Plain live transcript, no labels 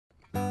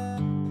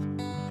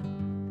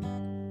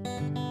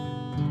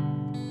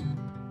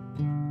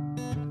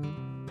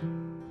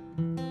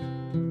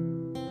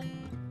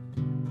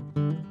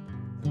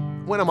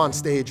when I'm on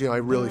stage, I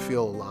really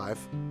feel alive.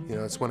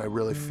 It's when I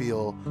really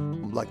feel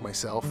like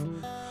myself.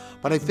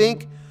 But I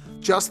think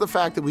just the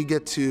fact that we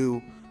get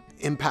to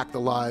impact the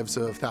lives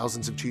of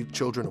thousands of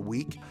children a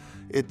week,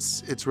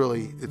 it's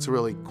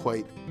really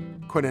quite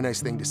a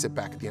nice thing to sit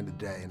back at the end of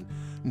the day and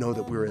know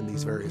that we're in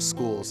these various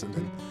schools and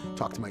then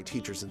talk to my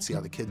teachers and see how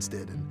the kids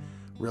did and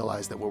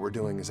realize that what we're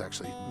doing is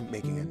actually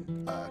making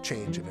a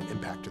change and an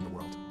impact in the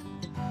world.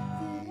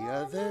 The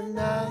other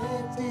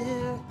night,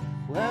 dear,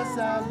 as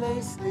I lay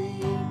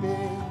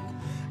sleeping,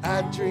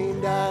 I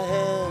dreamed I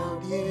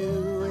held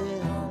you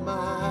in my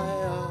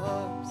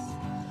arms.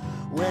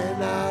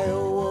 When I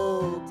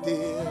awoke,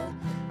 dear,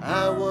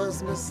 I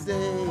was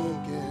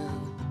mistaken.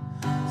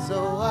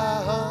 So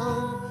I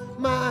hung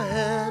my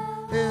head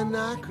and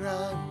I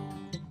cried.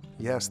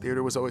 Yes,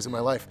 theater was always in my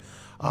life.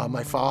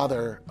 My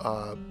father,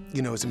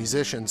 is a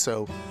musician,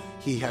 so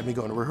he had me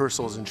going to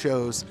rehearsals and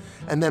shows.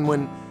 And then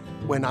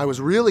when I was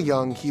really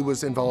young, he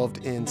was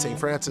involved in St.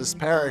 Francis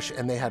Parish,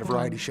 and they had a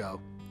variety show.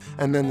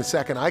 And then the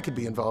second I could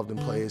be involved in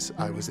plays,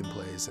 I was in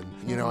plays.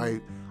 And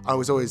I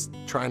was always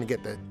trying to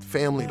get the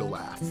family to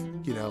laugh,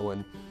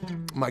 and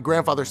my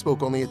grandfather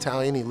spoke only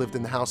Italian. He lived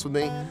in the house with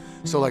me.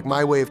 So like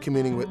my way of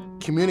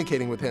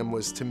communicating with him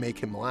was to make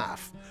him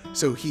laugh.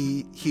 So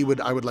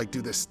I would like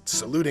do this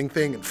saluting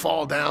thing and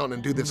fall down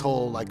and do this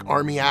whole like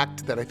army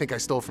act that I think I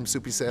stole from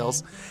Soupy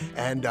Sales.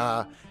 And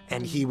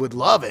he would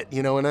love it,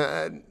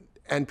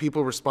 and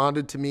people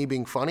responded to me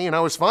being funny, and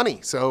I was funny.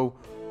 So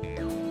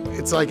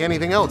it's like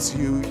anything else.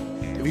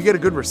 If you get a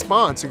good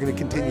response, you're going to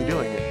continue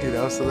doing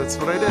it, So that's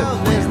what I did.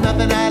 There's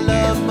nothing I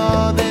love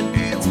more than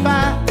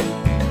pizza.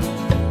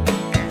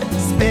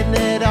 Spin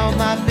it on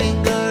my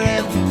finger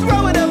and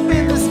throw it up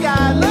in the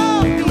sky.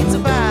 Love pizza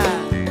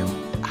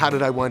pie. How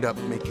did I wind up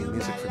making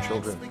music for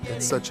children?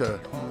 It's such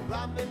an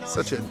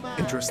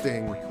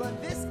interesting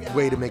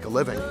way to make a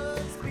living.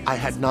 I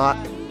had not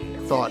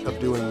thought of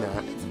doing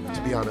that,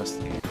 to be honest.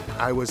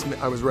 I was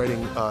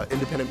writing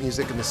independent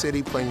music in the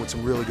city, playing with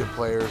some really good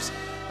players.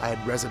 I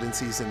had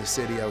residencies in the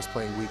city. I was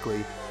playing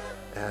weekly,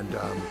 and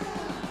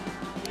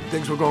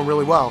things were going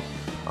really well.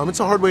 It's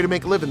a hard way to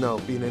make a living, though,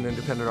 being an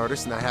independent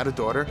artist. And I had a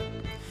daughter,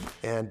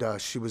 and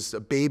she was a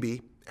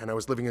baby, and I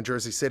was living in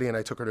Jersey City, and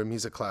I took her to a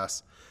music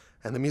class.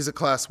 And the music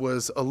class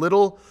was a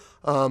little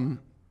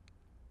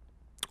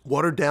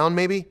watered down,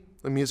 maybe.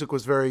 The music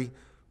was very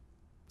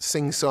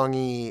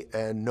sing-songy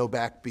and no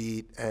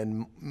backbeat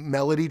and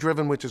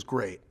melody-driven, which is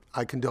great.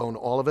 I condone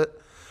all of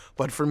it.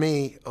 But for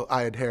me,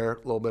 I had hair, a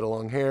little bit of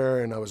long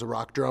hair, and I was a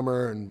rock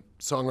drummer and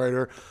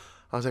songwriter.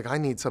 I was like, I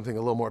need something a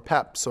little more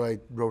pep, so I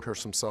wrote her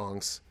some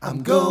songs.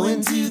 I'm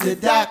going to the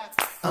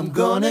dock, I'm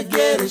gonna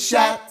get a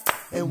shot,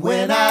 and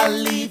when I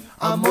leave,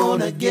 I'm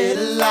gonna get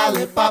a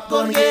lollipop,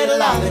 gonna get a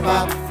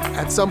lollipop.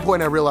 At some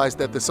point, I realized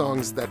that the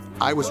songs that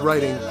I was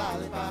writing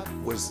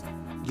was,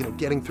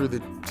 getting through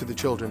to the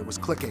children. It was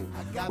clicking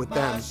with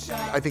them.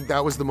 I think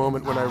that was the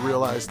moment when I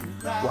realized,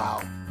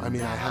 wow, I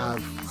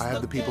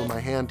have the people in my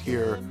hand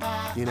here,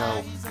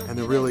 and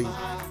they're really,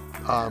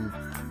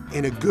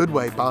 in a good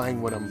way,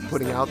 buying what I'm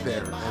putting out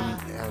there,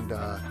 and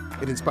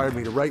it inspired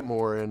me to write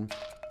more and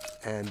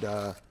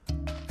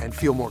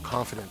feel more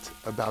confident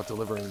about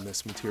delivering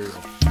this material.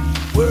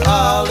 We're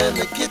all in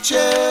the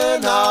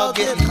kitchen, all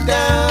getting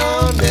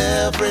down.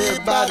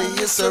 Everybody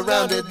is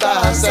surrounded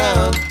by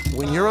sound.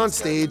 When you're on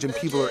stage and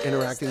people are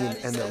interacting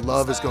and the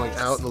love is going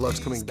out and the love's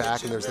coming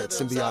back and there's that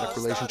symbiotic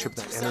relationship,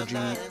 that energy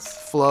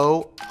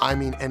flow,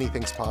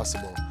 anything's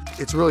possible.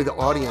 It's really the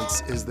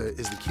audience is the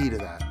key to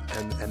that,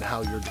 and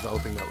how you're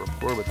developing that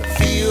rapport with them.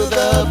 Feel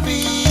the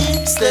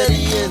beat,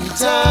 steady in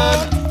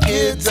time.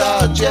 Kids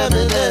are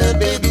jamming and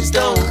babies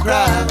don't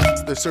cry.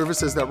 The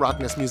services that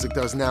Rockness Music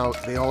does now,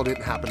 they all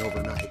didn't happen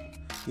overnight.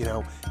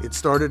 It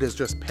started as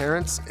just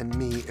parents and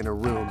me in a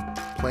room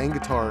playing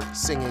guitar,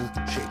 singing,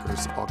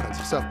 shakers, all kinds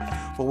of stuff.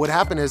 But what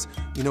happened is,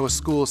 a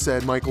school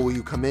said, Michael, will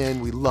you come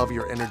in? We love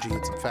your energy,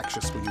 it's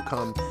infectious. Will you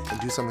come and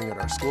do something at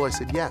our school? I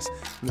said, yes.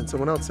 And then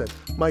someone else said,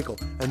 Michael.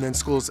 And then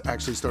schools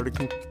actually started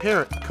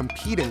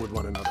competing with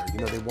one another.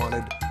 They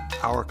wanted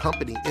our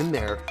company in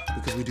there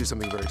because we do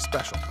something very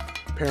special.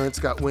 Parents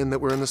got wind that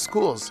we're in the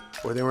schools,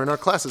 or they were in our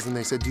classes, and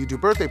they said, do you do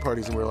birthday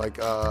parties? And we're like,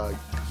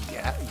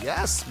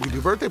 yes, we do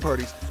birthday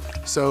parties.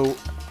 So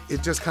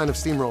it just kind of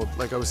steamrolled.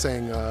 Like I was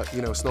saying,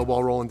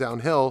 snowball rolling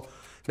downhill.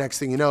 Next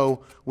thing you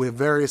know, we have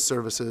various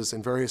services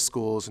in various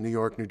schools in New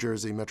York, New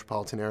Jersey,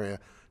 metropolitan area.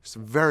 Just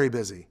very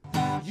busy.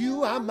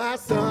 You are my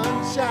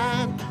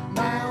sunshine,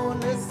 my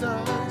only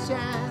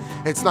sunshine.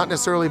 It's not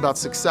necessarily about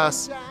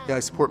success.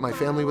 I support my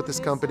family with this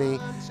company,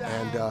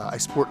 and I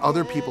support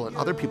other people and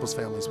other people's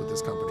families with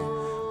this company,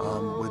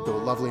 with the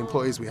lovely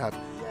employees we have.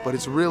 But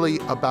it's really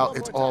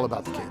it's all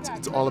about the kids.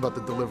 It's all about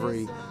the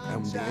delivery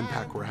and the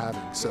impact we're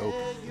having. So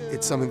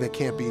it's something that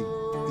can't be,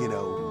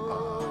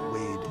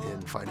 weighed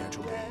in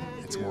financial gain.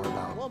 It's more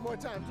about,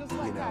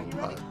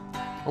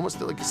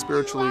 almost like a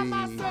spiritually,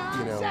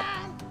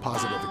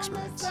 positive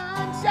experience.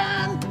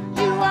 Sunshine,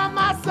 you are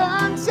my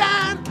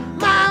sunshine,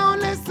 my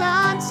only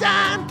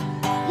sunshine.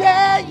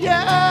 Yeah,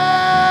 yeah,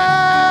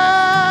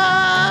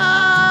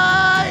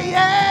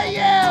 yeah,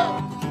 yeah.